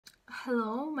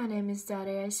Hello, my name is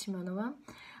Daria Semyonova.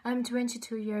 I'm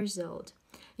 22 years old.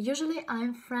 Usually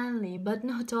I'm friendly, but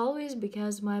not always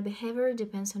because my behavior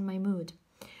depends on my mood.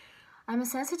 I'm a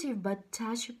sensitive but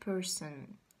touchy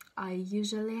person. I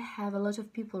usually have a lot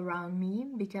of people around me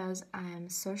because I am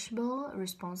sociable,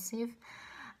 responsive,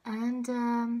 and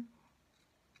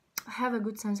have a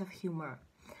good sense of humor.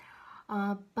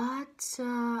 But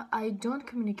I don't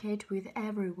communicate with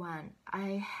everyone.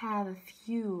 I have a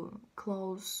few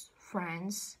close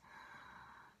friends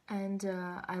and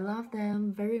I love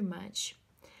them very much.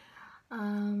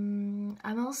 I'm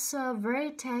also very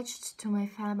attached to my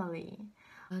family.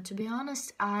 To be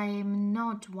honest, I'm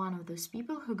not one of those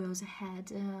people who goes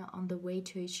ahead on the way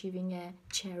to achieving a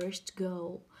cherished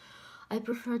goal. I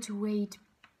prefer to wait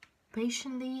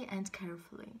patiently and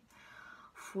carefully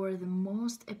for the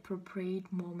most appropriate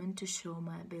moment to show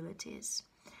my abilities.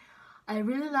 I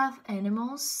really love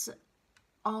animals,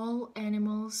 all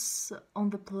animals on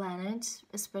the planet,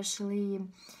 especially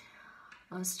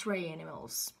stray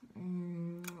animals.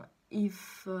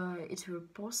 If it were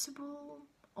possible,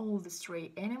 all the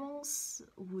stray animals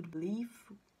would live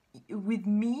with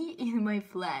me in my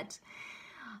flat.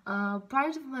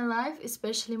 Part of my life,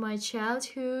 especially my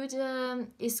childhood,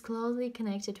 is closely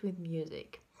connected with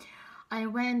music. I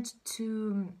went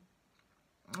to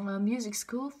music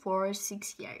school for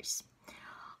 6 years.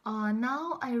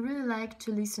 Now I really like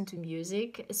to listen to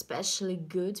music, especially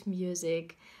good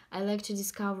music. I like to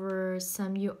discover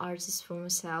some new artists for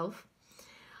myself.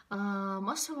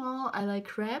 Most of all, I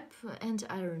like rap and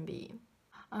R&B.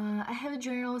 I have a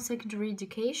general secondary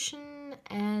education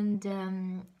and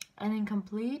an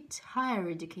incomplete higher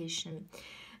education.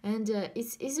 And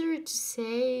it's easier to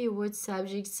say what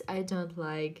subjects I don't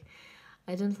like.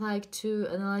 I don't like to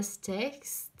analyze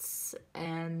texts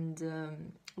and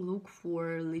look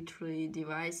for literary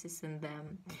devices in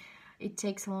them. It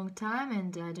takes a long time,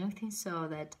 and I don't think so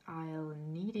that I'll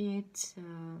need it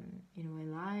in my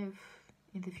life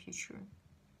in the future.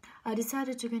 I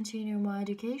decided to continue my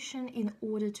education in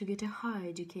order to get a higher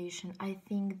education. I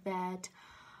think that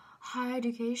higher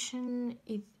education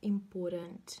is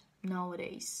important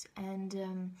nowadays, and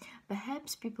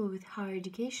perhaps people with higher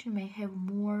education may have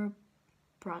more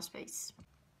prospects.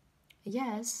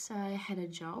 Yes, I had a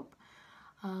job.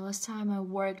 Last time I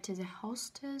worked as a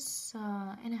hostess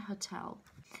in a hotel.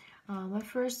 My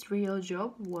first real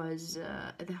job was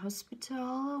at the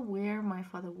hospital where my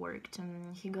father worked.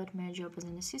 He got me a job as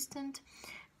an assistant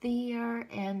there,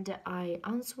 and I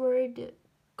answered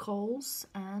calls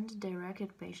and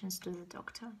directed patients to the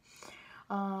doctor.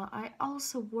 I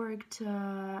also worked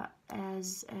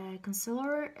as a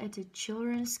counselor at a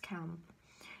children's camp.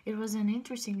 It was an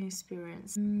interesting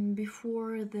experience.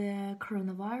 Before the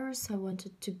coronavirus, I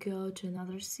wanted to go to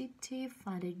another city,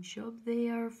 find a job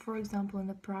there, for example,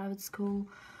 in a private school,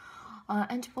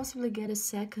 and possibly get a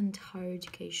second higher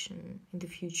education in the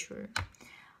future.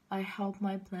 I hope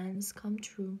my plans come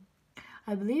true.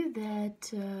 I believe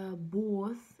that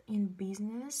both in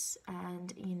business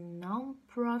and in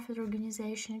non-profit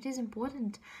organization, it is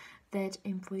important that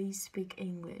employees speak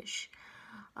English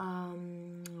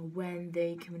when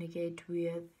they communicate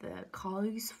with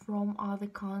colleagues from other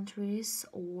countries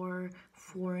or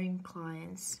foreign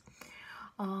clients.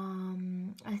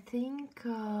 I think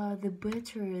the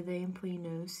better the employee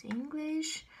knows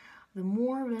English, the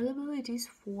more valuable it is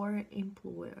for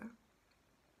employer.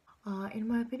 In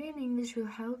my opinion, English will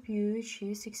help you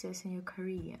achieve success in your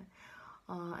career.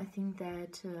 I think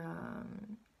that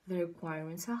the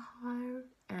requirements are higher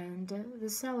and the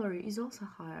salary is also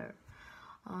higher.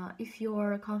 If you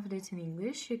are confident in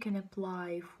English, you can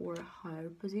apply for higher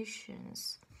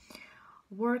positions,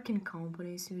 work in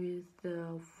companies with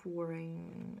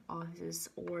foreign offices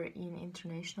or in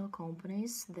international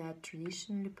companies that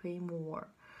traditionally pay more,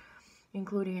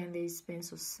 including at the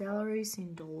expense of salaries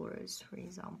in dollars, for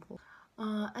example.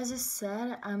 As I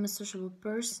said, I'm a sociable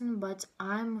person, but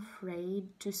I'm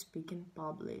afraid to speak in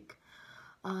public.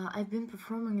 I've been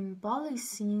performing in public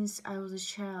since I was a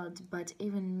child, but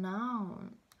even now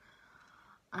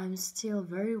I'm still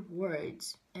very worried,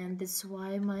 and that's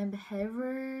why my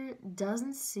behavior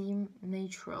doesn't seem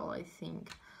natural, I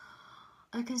think.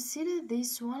 I consider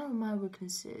this one of my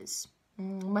weaknesses.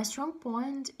 My strong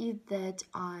point is that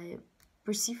I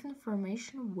perceive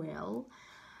information well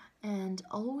and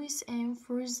always aim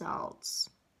for results.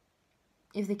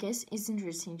 If the case is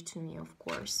interesting to me, of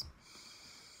course.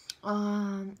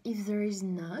 If there is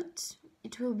not,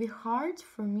 it will be hard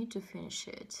for me to finish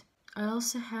it. I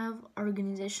also have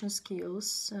organizational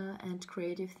skills and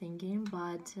creative thinking,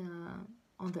 but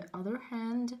on the other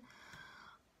hand,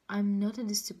 I'm not a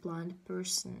disciplined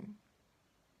person.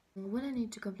 When I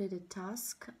need to complete a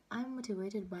task, I'm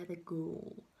motivated by the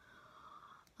goal.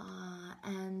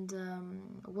 And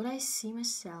what I see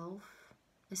myself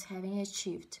as having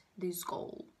achieved this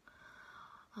goal.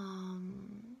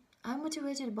 I'm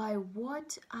motivated by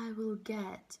what I will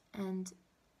get and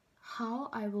how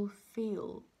I will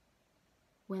feel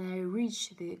when I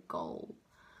reach the goal.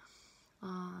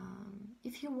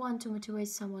 If you want to motivate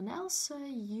someone else,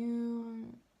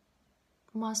 you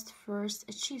must first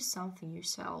achieve something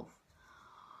yourself.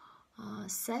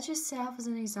 Set yourself as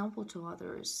an example to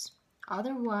others.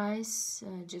 Otherwise,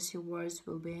 just your words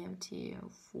will be empty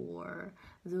for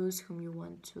those whom you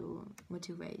want to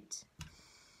motivate.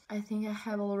 I think I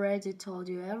have already told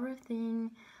you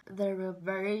everything. There were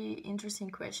very interesting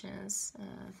questions.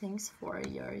 Thanks for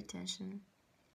your attention.